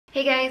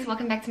Hey guys,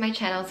 welcome back to my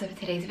channel. So for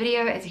today's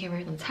video, as you can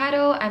read from the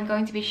title, I'm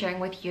going to be sharing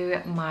with you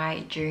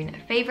my June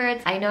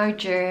favorites. I know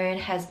June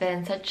has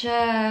been such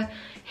a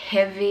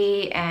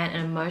heavy and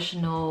an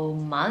emotional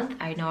month.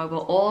 I know we're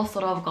all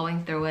sort of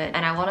going through it,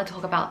 and I want to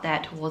talk about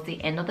that towards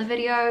the end of the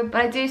video, but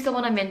I do still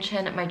want to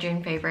mention my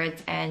June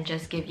favorites and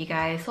just give you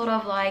guys sort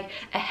of like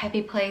a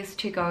happy place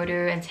to go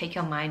to and take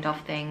your mind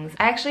off things.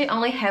 I actually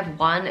only have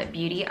one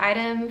beauty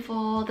item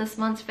for this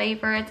month's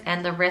favorites,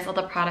 and the rest of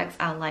the products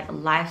are like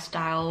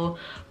lifestyle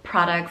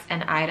products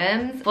and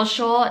items. For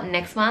sure,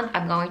 next month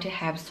I'm going to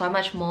have so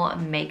much more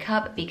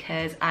makeup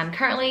because I'm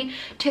currently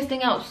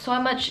testing out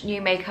so much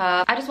new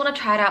makeup. I just want to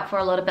try it out for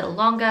a little bit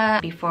longer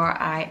before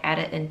I add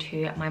it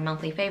into my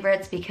monthly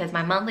favorites, because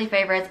my monthly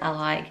favorites are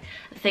like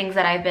things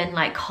that I've been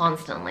like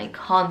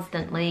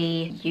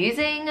constantly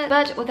using.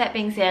 But with that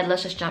being said,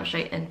 let's just jump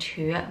straight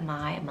into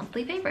my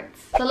monthly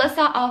favorites. So let's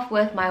start off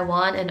with my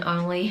one and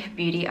only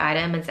beauty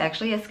item. It's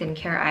actually a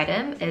skincare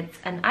item. It's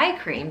an eye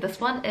cream. This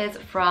one is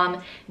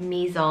from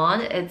Mizon.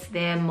 It's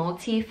their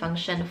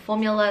multi-function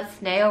formula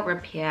snail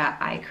repair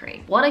eye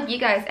cream. One of you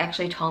guys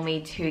actually told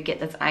me to get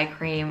this eye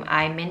cream.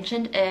 I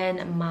mentioned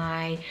in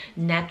my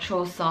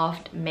natural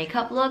soft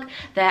makeup look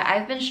that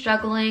I've been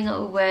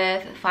struggling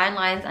with fine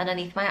lines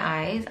underneath my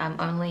eyes. I'm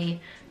only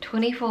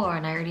 24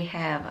 and I already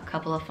have a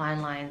couple of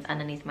fine lines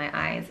underneath my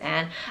eyes,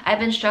 and I've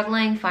been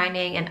struggling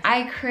finding an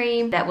eye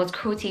cream that was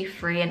cruelty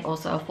free and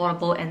also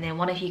affordable. And then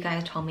one of you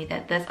guys told me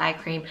that this eye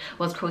cream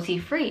was cruelty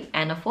free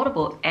and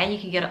affordable and you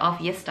can get it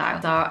off your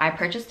style. So I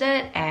purchased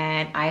it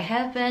and I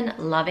have been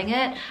loving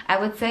it. I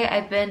would say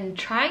I've been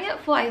trying it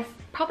for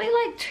probably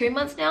like 2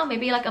 months now,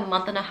 maybe like a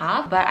month and a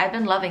half, but I've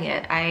been loving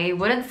it. I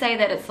wouldn't say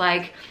that it's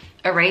like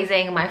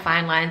erasing my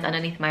fine lines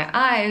underneath my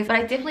eyes, but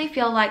I definitely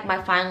feel like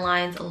my fine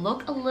lines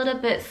look a little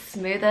bit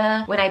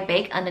smoother when I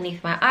bake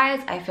underneath my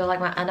eyes. I feel like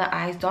my under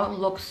eyes don't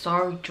look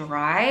so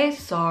dry,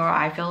 so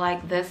I feel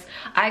like this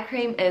eye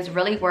cream is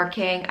really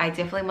working. I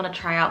definitely want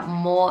to try out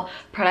more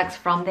products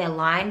from their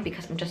line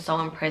because I'm just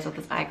so impressed with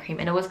this eye cream,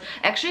 and it was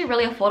actually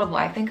really affordable.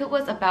 I think it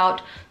was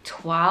about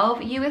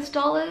 $12 US.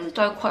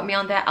 Don't quote me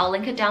on that. I'll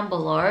link it down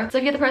below. So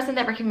if you're the person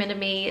that recommended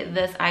me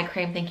this eye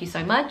cream, thank you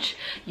so much.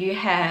 You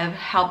have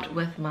helped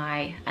with my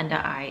under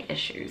eye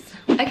issues.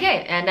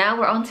 Okay, and now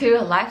we're on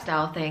to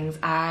lifestyle things.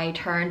 I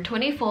turned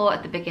 24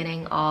 at the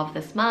beginning of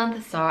this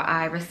month, so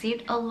I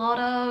received a lot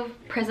of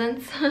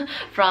presents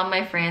from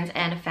my friends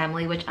and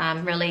family, which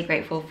I'm really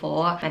grateful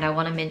for, and I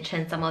want to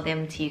mention some of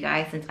them to you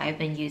guys since I've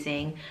been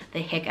using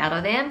the heck out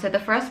of them. So the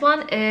first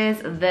one is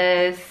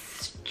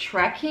this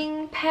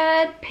tracking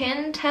pad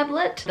pen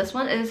tablet. This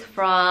one is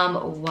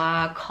from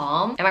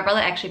Wacom, and my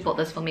brother actually bought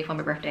this for me for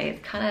my birthday.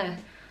 It kind of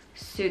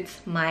suits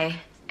my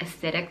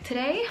aesthetic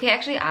today. He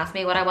actually asked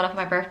me what I wanted for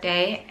my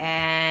birthday,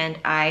 and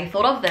I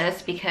thought of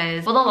this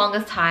because for the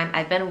longest time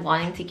I've been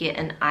wanting to get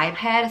an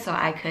iPad so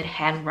I could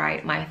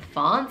handwrite my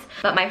fonts,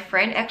 but my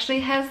friend actually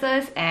has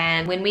this,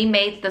 and when we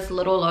made this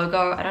little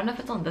logo, I don't know if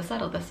it's on this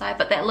side or this side,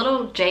 but that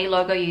little J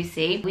logo you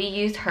see, we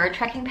used her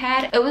tracking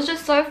pad. It was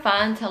just so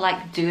fun to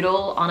like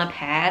doodle on a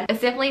pad.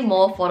 It's definitely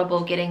more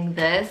affordable getting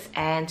this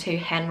and to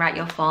handwrite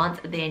your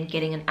fonts than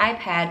getting an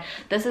iPad.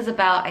 This is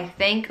about, I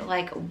think,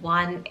 like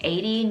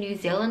 180 New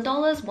Zealand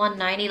dollars,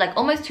 190, like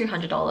almost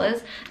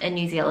 $200 in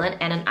New Zealand,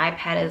 and an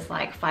iPad is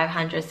like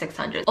 500,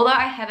 600. Although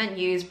I haven't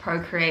used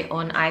Procreate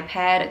on an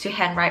iPad to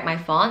handwrite my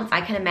fonts,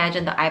 I can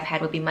imagine the iPad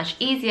would be much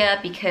easier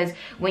because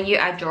when you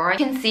are drawing,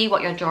 you can see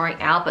what you're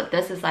drawing out, but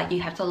this is like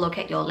you have to look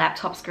at your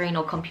laptop screen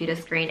or computer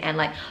screen and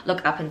like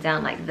look up and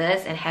down like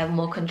this and have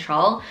more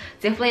control.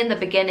 Definitely in the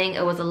beginning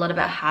it was a little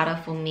bit harder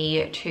for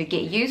me to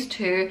get used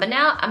to, but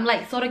now I'm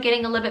like sort of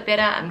getting a little bit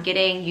better. I'm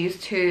getting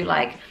used to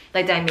like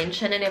the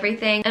dimension and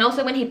everything. And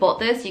also when he bought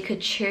this, you could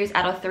choose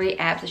out of 3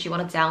 apps that you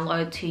want to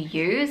download to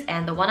use,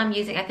 and the one I'm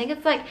using, I think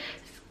it's like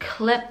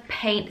Clip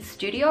Paint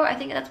Studio, I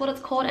think that's what it's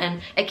called,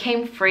 and it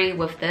came free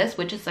with this,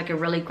 which is like a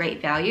really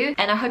great value.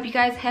 And I hope you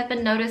guys have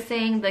been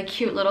noticing the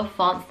cute little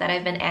fonts that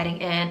I've been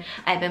adding in.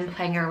 I've been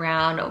playing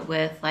around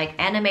with like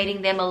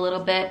animating them a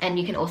little bit, and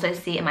you can also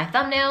see in my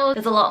thumbnails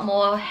there's a lot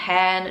more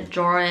hand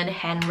drawn,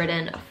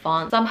 handwritten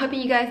fonts. So I'm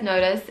hoping you guys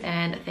notice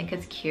and think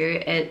it's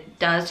cute. It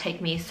does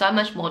take me so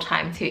much more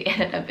time to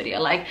edit a video.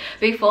 Like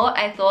before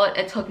I thought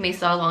it took me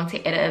so long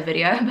to edit a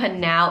video, but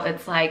now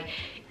it's like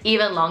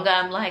even longer.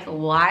 I'm like,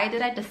 why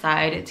did I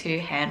decide to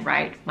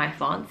handwrite my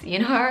fonts? You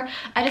know,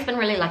 I just been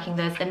really liking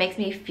this. It makes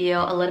me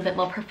feel a little bit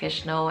more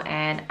professional,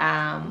 and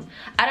I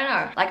don't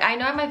know, like I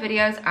know my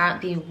videos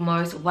aren't the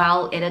most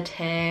well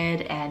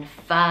edited and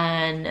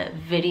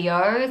fun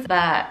videos,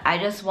 but I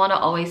just want to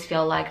always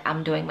feel like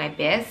I'm doing my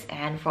best.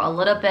 And for a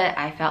little bit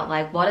I felt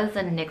like, what is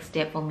the next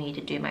step for me to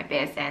do my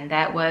best? And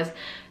that was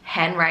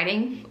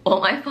handwriting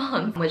all my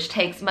fonts, which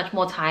takes much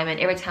more time, and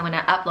every time when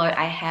I upload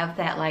I have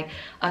that like,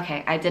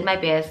 okay, I did my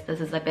best,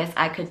 this is the best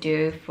I could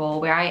do for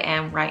where I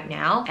am right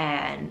now,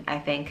 and I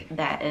think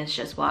that is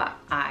just what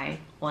I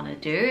want to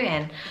do,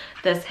 and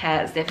this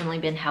has definitely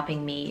been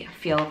helping me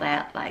feel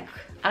that, like,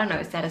 I don't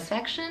know,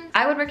 satisfaction.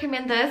 I would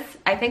recommend this.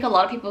 I think a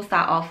lot of people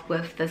start off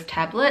with this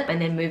tablet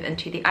and then move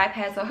into the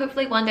iPad, so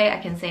hopefully one day I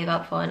can save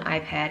up for an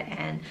iPad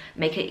and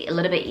make it a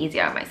little bit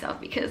easier on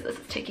myself, because this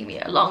is taking me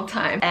a long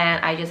time,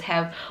 and I just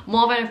have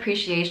more of an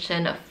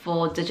appreciation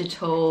for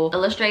digital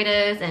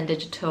illustrators and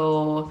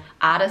digital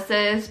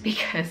artists,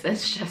 because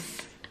it's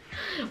just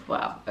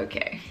wow.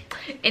 Okay,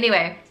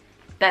 anyway,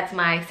 that's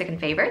my second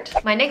favorite.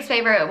 My next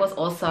favorite was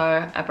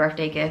also a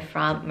birthday gift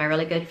from my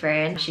really good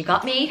friend. She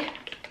got me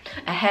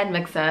a hand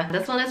mixer.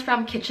 This one is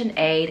from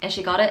KitchenAid, and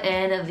she got it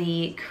in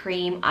the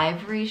cream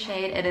ivory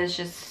shade. It is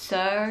just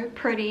so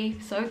pretty,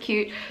 so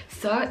cute,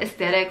 so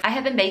aesthetic. I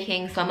have been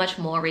baking so much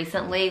more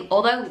recently.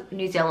 Although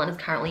New Zealand is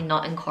currently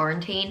not in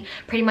quarantine,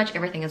 pretty much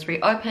everything is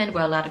reopened.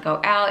 We're allowed to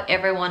go out.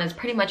 Everyone is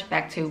pretty much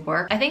back to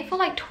work. I think for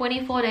like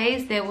 24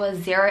 days there was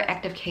 0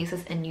 active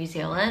cases in New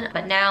Zealand,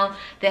 but now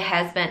there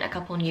has been a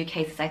couple new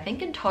cases. I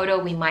think in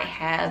total we might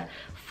have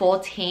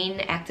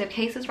 14 active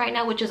cases right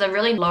now, which is a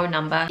really low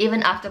number.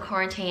 Even after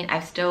quarantine,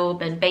 I've still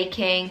been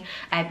baking.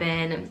 I've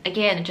been,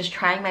 again, just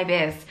trying my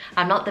best.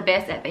 I'm not the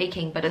best at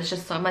baking, but it's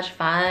just so much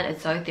fun.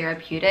 It's so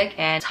therapeutic,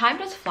 and time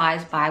just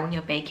flies by when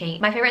you're baking.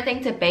 My favorite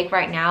thing to bake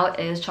right now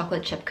is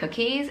chocolate chip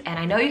cookies, and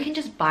I know you can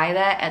just buy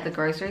that at the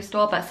grocery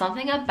store, but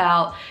something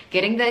about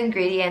getting the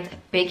ingredients,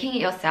 baking it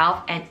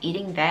yourself, and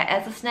eating that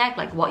as a snack,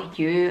 like what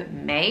you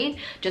made,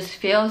 just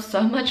feels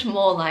so much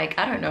more like,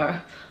 I don't know,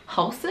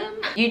 wholesome.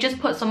 You just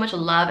put so much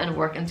love and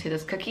work into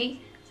this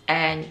cookie,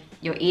 and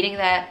you're eating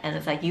that, and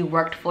it's like you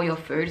worked for your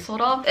food, sort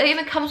of. It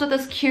even comes with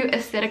this cute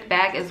aesthetic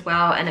bag as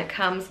well, and it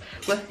comes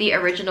with the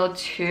original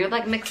 2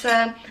 like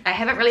mixer. I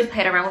haven't really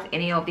played around with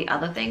any of the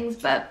other things,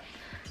 but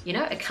you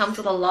know, it comes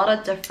with a lot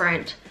of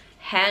different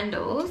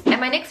handles. And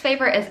my next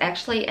favorite is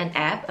actually an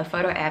app, a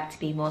photo app to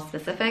be more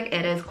specific.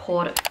 It is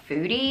called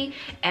Foodie,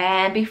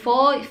 and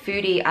before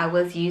Foodie I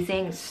was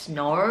using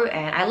Snow,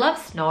 and I love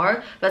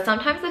Snow, but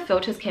sometimes the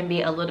filters can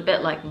be a little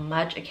bit like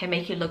much. It can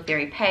make you look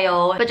very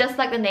pale, but just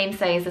like the name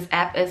says, this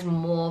app is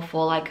more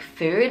for like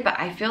food. But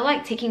I feel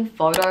like taking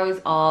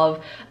photos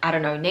of, I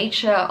don't know,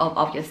 nature,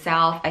 of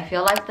yourself, I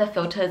feel like the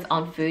filters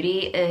on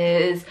Foodie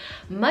is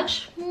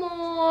much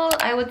more,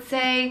 I would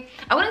say,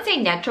 I wouldn't say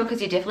natural,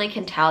 because you definitely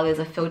can tell there's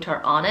a filter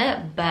on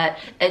it, but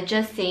it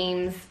just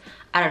seems,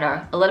 I don't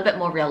know, a little bit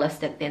more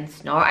realistic than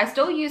Snow. I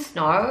still use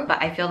Snow, but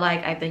I feel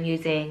like I've been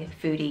using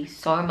Foodie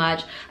so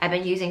much. I've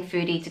been using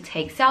Foodie to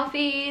take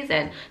selfies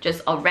and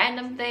just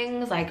random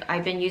things. Like,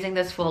 I've been using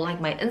this for like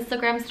my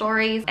Instagram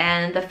stories,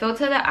 and the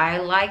filter that I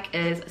like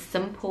is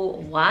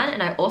Simple 1,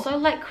 and I also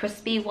like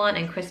Crispy 1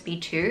 and Crispy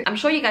 2. I'm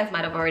sure you guys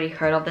might have already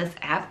heard of this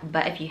app,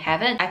 but if you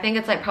haven't, I think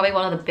it's like probably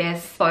one of the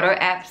best photo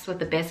apps with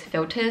the best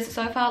filters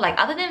so far. Like,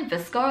 other than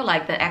Visco,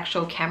 like the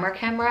actual camera,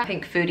 I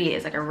think Foodie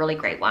is like a really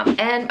great one.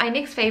 And my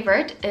next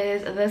favorite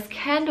is this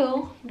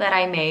candle that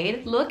I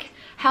made. Look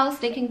how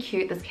stinking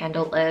cute this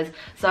candle is.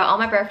 So on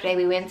my birthday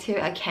we went to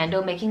a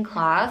candle making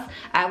class.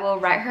 I will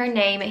write her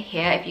name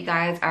here if you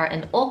guys are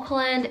in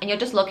Auckland and you're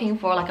just looking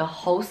for like a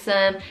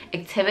wholesome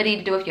activity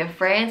to do with your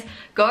friends.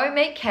 Go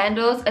make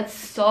candles. It's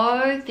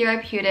so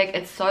therapeutic,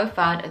 it's so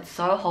fun, it's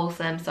so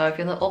wholesome. So if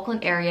you're in the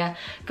Auckland area,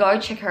 go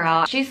check her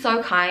out. She's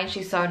so kind,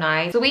 she's so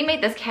nice. So we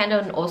made this candle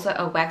and also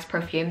a wax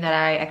perfume that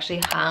I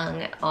actually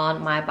hung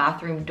on my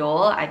bathroom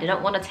door. I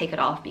didn't want to take it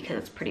off because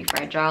it's pretty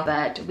fragile,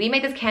 but we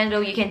made this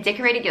candle. You can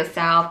decorate it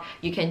yourself,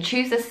 you can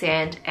choose the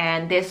scent,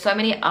 and there's so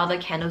many other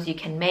candles you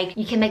can make.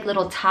 You can make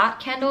little tart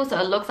candles, so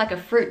it looks like a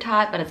fruit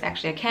tart but it's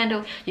actually a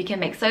candle. You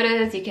can make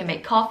sodas, you can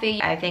make coffee.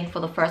 I think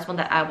for the first one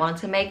that I wanted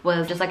to make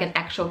was just like an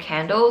actual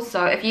candle.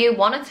 So if you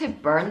wanted to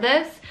burn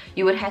this,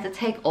 you would have to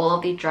take all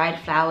of the dried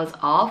flowers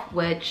off,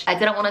 which I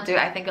didn't want to do.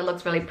 I think it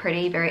looks really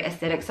pretty, very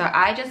aesthetic, so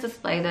I just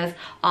display this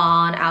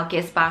on our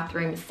guest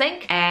bathroom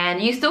sink,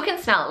 and you still can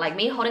smell it. Like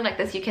me holding like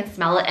this, you can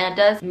smell it, and it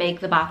does make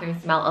the bathroom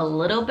smell a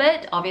little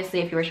bit. Obviously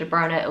if you were to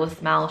burn it, it will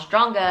smell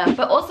stronger.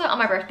 But also on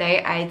my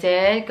birthday I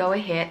did go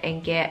ahead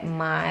and get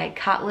my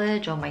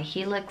cartilage or my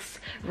helix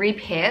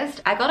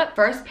re-pierced. I got it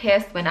first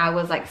pierced when I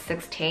was like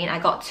 16. I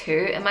got 2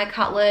 in my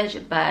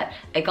cartilage, but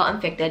it got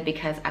infected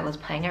because I was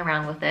playing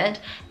around with it,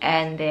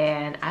 and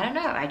then I don't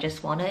know, I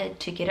just wanted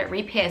to get it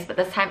re-pierced, but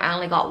this time I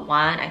only got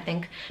 1. I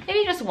think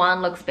maybe just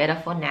 1 looks better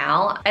for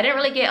now. I didn't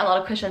really get a lot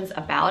of questions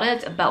about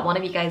it, but one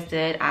of you guys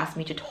did ask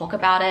me to talk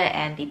about it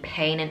and the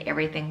pain and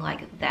everything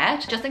like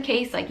that, just in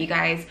case like you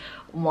guys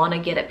want to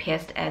get it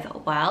pierced as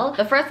well.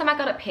 The first time I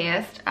got it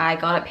pierced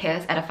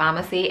at a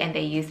pharmacy, and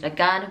they used a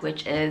gun,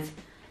 which is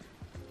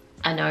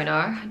a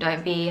no-no.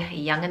 Don't be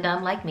young and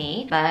dumb like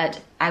me. But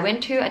I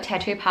went to a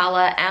tattoo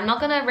parlor, and I'm not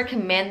gonna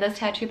recommend this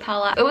tattoo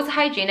parlor. It was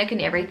hygienic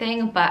and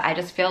everything, but I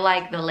just feel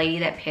like the lady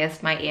that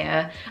pierced my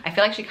ear, I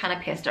feel like she kind of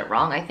pierced it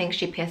wrong. I think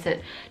she pierced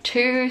it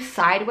too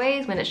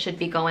sideways when it should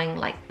be going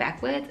like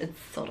backwards. It's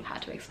sort of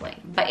hard to explain.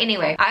 But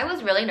anyway, I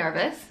was really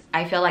nervous.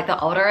 I feel like the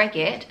older I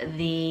get,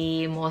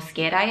 the more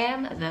scared I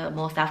am, the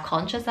more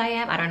self-conscious I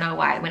am. I don't know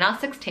why. When I was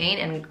 16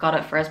 and got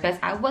it first pierced,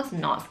 I was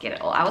not scared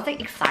at all. I was like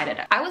excited.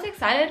 I was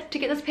excited to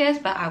get this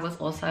pierced, but I was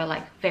also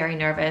like very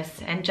nervous,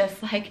 and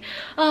just like,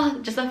 oh,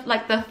 just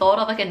like the thought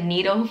of like a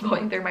needle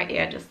going through my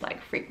ear just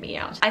like freaked me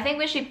out. I think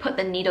when she put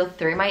the needle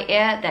through my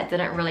ear, that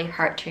didn't really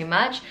hurt too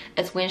much.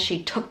 It's when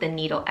she took the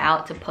needle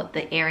out to put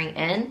the earring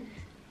in,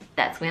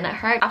 that's when it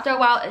hurt. After a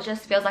while, it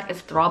just feels like it's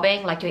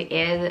throbbing, like your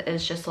ear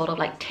is just sort of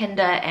like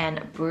tender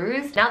and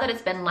bruised. Now that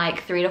it's been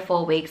like 3 to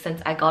 4 weeks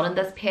since I got in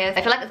this pierce,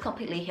 I feel like it's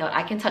completely healed.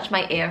 I can touch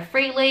my ear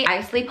freely.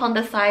 I sleep on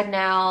this side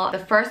now. The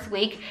first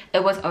week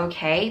it was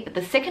okay, but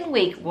the second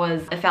week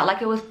it felt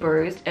like it was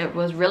bruised. It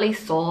was really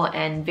sore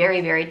and very,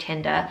 very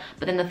tender.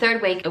 But then the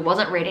third week, it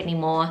wasn't red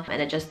anymore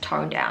and it just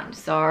toned down.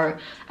 So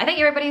I think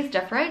everybody's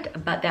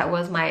different, but that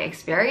was my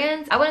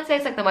experience. I wouldn't say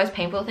it's like the most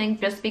painful thing,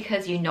 just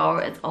because you know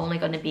it's only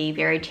going to be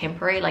very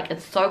temporary. Like,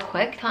 it's so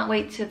quick. Can't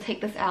wait to take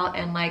this out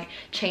and like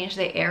change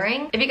the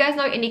earring. If you guys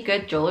know any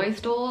good jewelry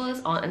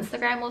stores on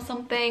Instagram or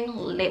something,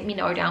 let me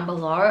know down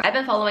below. I've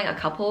been following a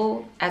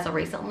couple as of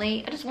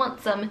recently. I just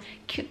want some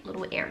cute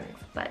little earrings,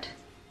 but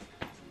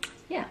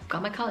yeah,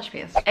 got my college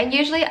pierced. And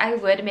usually I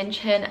would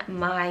mention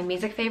my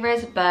music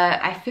favorites,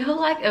 but I feel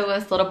like it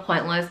was sort of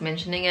pointless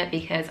mentioning it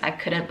because I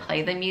couldn't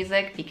play the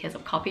music because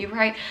of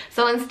copyright.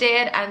 So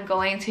instead, I'm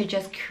going to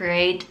just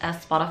create a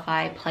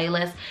Spotify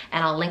playlist,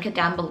 and I'll link it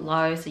down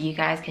below so you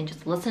guys can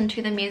just listen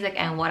to the music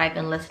and what I've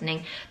been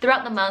listening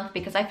throughout the month,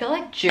 because I feel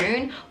like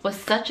June was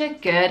such a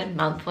good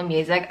month for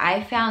music.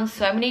 I found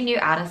so many new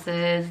artists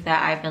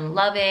that I've been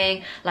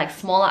loving, like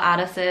smaller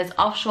artists.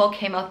 Offshore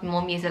came out with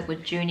more music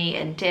with JUDY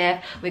and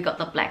Def. We got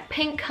the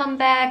Blackpink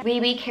comeback.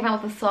 Wee came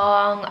out with a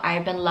song.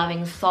 I've been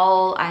loving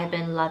Soul. I've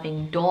been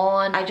loving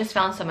Dawn. I just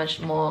found so much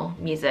more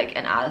music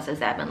and artists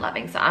that I've been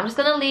loving. So I'm just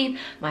gonna leave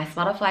my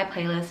Spotify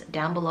playlist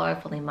down below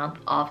for the month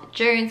of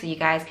June so you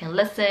guys can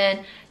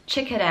listen,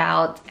 check it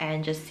out,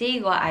 and just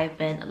see what I've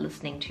been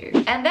listening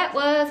to. And that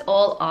was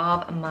all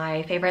of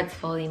my favorites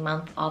for the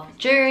month of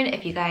June.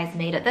 If you guys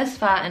made it this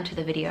far into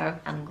the video,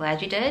 I'm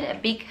glad you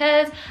did,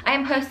 because I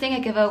am posting a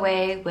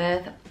giveaway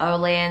with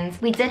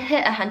Olens. We did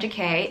hit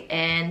 100k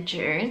in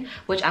June,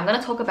 which I'm going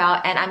to talk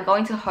about, and I'm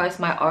going to host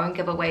my own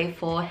giveaway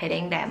for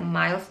hitting that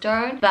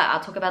milestone, but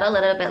I'll talk about it a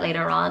little bit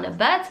later on.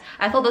 But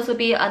I thought this would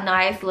be a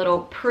nice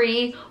little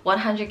pre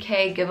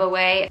 100k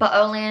giveaway. But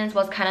Olens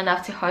was kind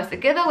enough to host a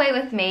giveaway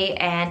with me,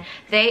 and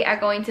they are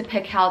going to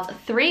pick out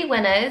 3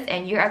 winners,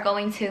 and you are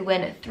going to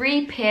win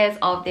 3 pairs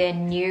of their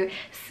new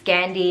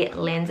Scandi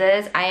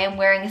lenses. I am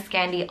wearing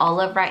Scandi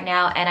Olive right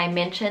now, and I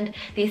mentioned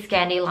the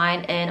Scandi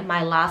line in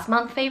my last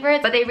month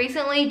favorites, but they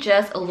recently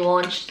just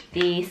launched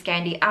the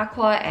Scandi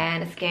Aqua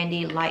and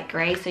Scandi Light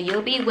Gray, so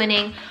you'll be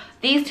winning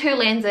these 2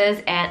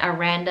 lenses and a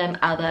random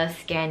other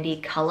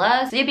Scandi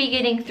color. So you'll be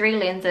getting 3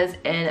 lenses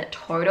in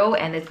total,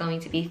 and there's going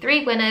to be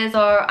 3 winners.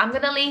 So I'm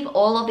gonna leave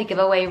all of the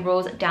giveaway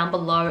rules down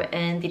below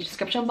in the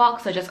description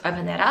box, so just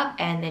open that up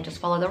and then just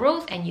follow the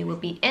rules and you will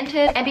be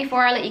entered. And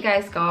before I let you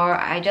guys go,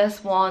 I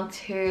just want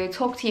to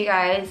talk to you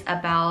guys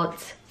about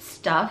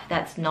stuff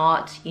that's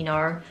not, you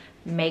know,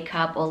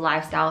 makeup or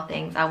lifestyle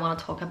things. I want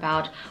to talk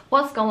about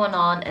what's going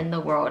on in the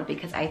world,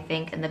 because I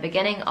think in the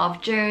beginning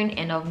of June,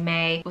 end of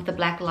May, with the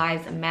Black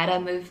Lives Matter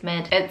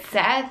movement, it's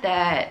sad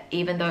that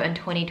even though in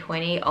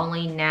 2020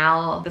 only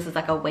now this is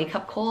like a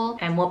wake-up call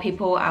and more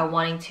people are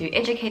wanting to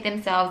educate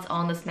themselves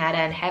on this matter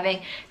and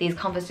having these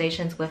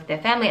conversations with their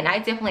family, and I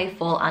definitely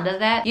fall under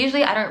that.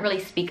 Usually I don't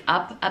really speak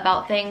up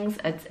about things.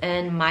 It's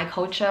in my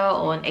culture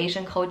or in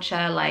Asian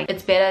culture, like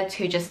it's better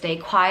to just stay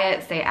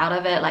quiet, stay out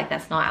of it, like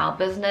that's not our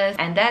business,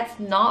 and that's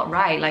not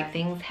right. Like,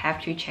 things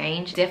have to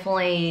change.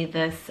 Definitely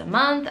this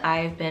month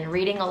I've been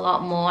reading a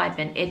lot more, I've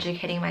been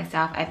educating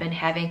myself, I've been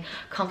having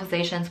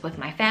conversations with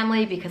my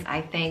family, because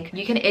I think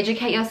you can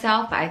educate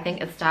yourself, but I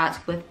think it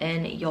starts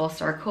within your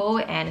circle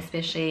and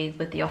especially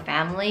with your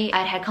family.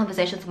 I had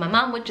conversations with my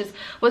mom, which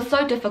was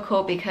so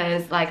difficult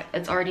because like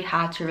it's already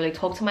hard to really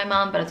talk to my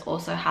mom, but it's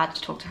also hard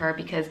to talk to her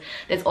because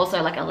there's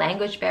also like a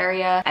language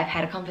barrier. I've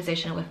had a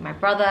conversation with my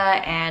brother,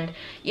 and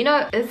you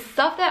know, it's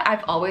stuff that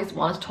I've always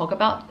wanted to talk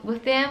about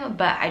with them,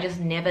 but I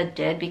just never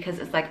did, because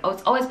it's like, oh,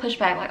 it's always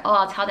pushback, like, oh,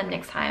 I'll tell them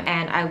next time.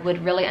 And I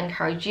would really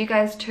encourage you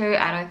guys to.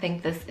 I don't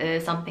think this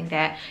is something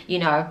that, you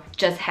know,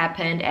 just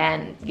happened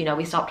and, you know,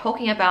 we stopped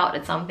talking about.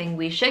 It's something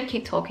we should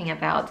keep talking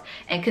about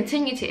and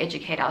continue to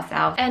educate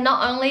ourselves. And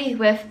not only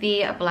with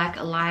the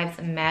Black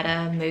Lives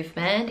Matter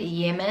movement,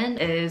 Yemen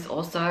is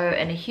also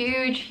in a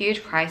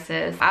huge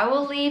crisis. I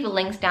will leave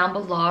links down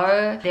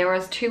below. There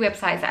was 2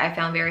 websites that I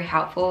found very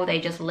helpful. They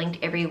just linked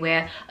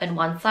everywhere in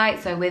one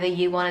site, so whether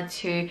you wanted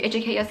to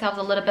educate yourselves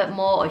a little bit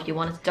more, or if you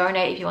wanted to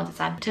donate, if you want to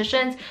sign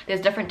petitions,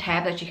 there's different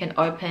tabs that you can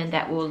open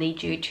that will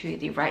lead you to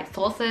the right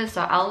sources.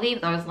 So I'll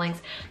leave those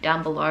links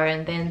down below.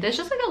 And then there's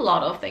just like a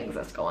lot of things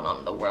that's going on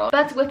in the world.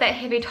 But with that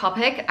heavy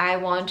topic, I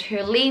want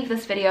to leave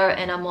this video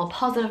in a more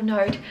positive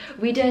note.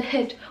 We did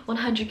hit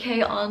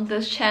 100k on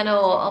this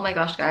channel. Oh my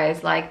gosh,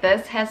 guys, like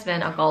this has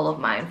been a goal of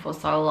mine for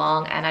so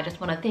long, and I just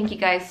want to thank you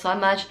guys so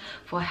much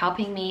for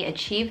helping me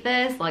achieve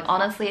this. Like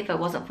honestly, if it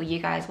wasn't for you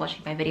guys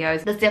watching my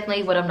videos, this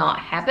definitely would have not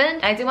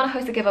happened. I do want to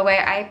host a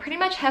giveaway. I pretty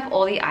much have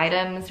all the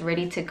items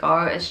ready to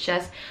go. It's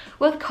just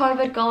with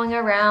COVID going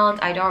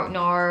around, I don't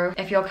know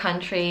if your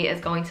country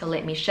is going to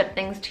let me ship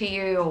things to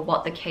you or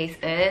what the case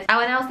is. And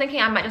I was thinking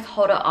I might just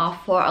hold it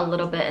off for a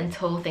little bit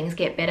until things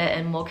get better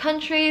in more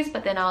countries,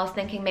 but then I was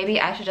thinking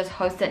maybe I should just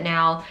host it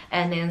now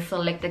and then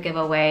select the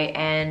giveaway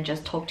and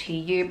just talk to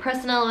you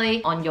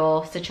personally on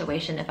your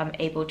situation if I'm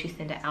able to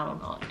send it out or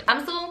not.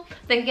 I'm still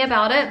thinking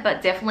about it,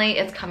 but definitely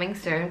it's coming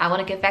soon. I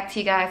want to give back to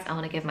you guys. I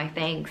want to give my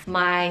thanks.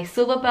 My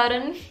silver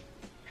button,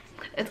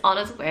 it's on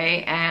its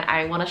way, and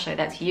I want to show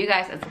that to you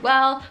guys as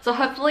well. So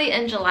hopefully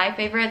in July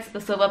favorites, the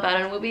silver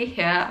button will be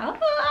here.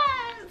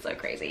 So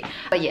crazy.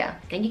 But yeah,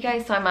 thank you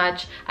guys so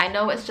much. I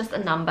know it's just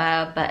a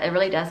number, but it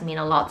really does mean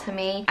a lot to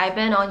me. I've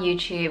been on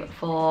YouTube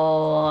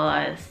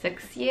for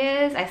 6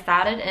 years. I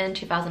started in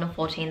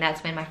 2014.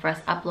 That's when my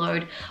first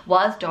upload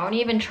was. Don't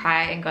even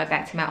try and go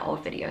back to my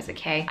old videos,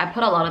 okay? I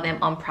put a lot of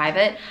them on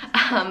private,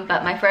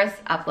 but my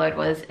first upload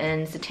was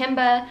in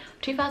September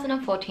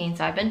 2014.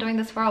 So I've been doing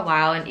this for a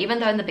while, and even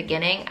though in the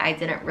beginning I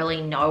didn't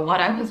really know what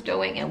I was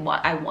doing and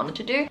what I wanted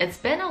to do, it's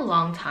been a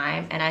long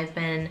time, and I've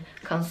been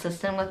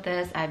consistent with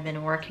this. I've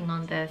been working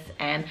on this,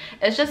 and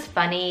it's just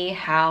funny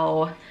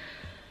how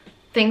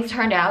things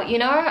turned out, you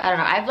know? I don't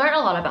know, I've learned a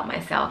lot about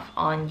myself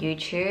on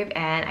YouTube,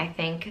 and I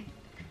think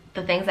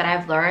the things that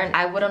I've learned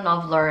I wouldn't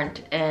have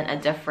learned in a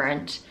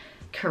different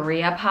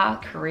career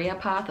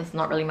path. It's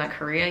not really my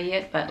career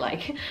yet, but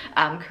like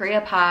career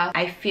path.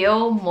 I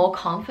feel more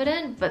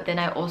confident, but then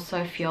I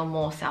also feel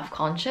more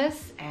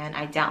self-conscious, and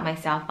I doubt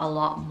myself a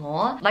lot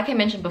more. Like I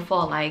mentioned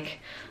before, like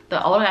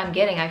the older I'm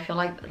getting, I feel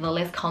like the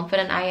less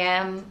confident I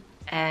am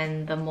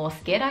and the more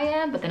scared I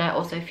am, but then I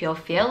also feel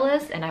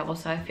fearless and I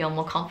also feel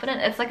more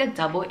confident. It's like a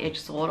double-edged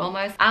sword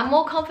almost. I'm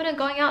more confident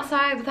going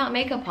outside without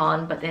makeup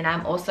on, but then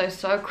I'm also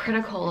so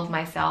critical of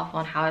myself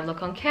on how I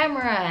look on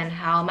camera and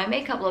how my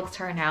makeup looks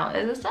turn out.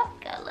 It's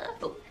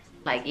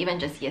like even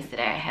just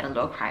yesterday I had a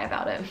little cry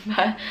about it.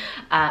 But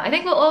I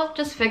think we're all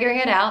just figuring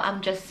it out.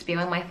 I'm just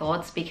spewing my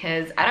thoughts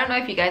because I don't know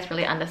if you guys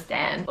really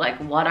understand like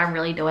what I'm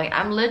really doing.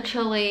 I'm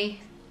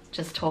literally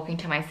just talking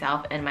to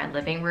myself in my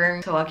living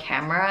room to a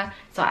camera,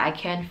 so I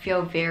can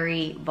feel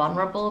very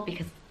vulnerable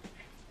because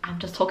I'm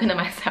just talking to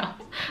myself.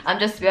 I'm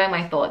just spewing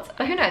my thoughts.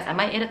 But who knows, I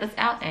might edit this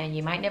out and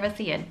you might never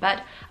see it,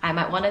 but I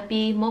might want to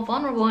be more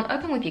vulnerable and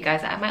open with you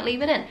guys. I might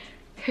leave it in.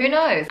 Who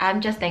knows?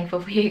 I'm just thankful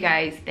for you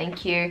guys.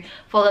 Thank you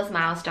for this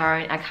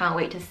milestone. I can't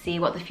wait to see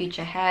what the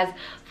future has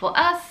for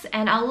us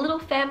and our little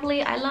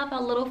family. I love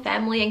our little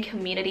family and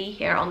community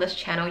here on this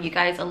channel. You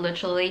guys are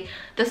literally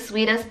the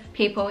sweetest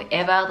people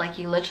ever. Like,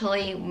 you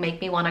literally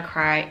make me want to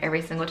cry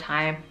every single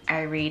time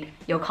I read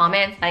your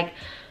comments. Like,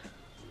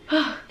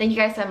 thank you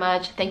guys so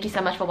much. Thank you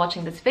so much for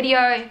watching this video.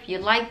 If you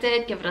liked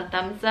it, give it a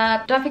thumbs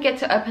up. Don't forget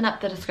to open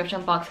up the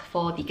description box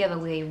for the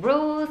giveaway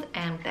rules.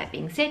 And with that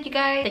being said, you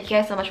guys, thank you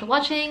guys so much for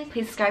watching.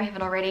 Please subscribe if you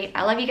haven't already.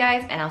 I love you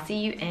guys, and I'll see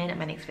you in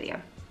my next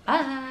video.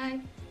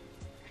 Bye.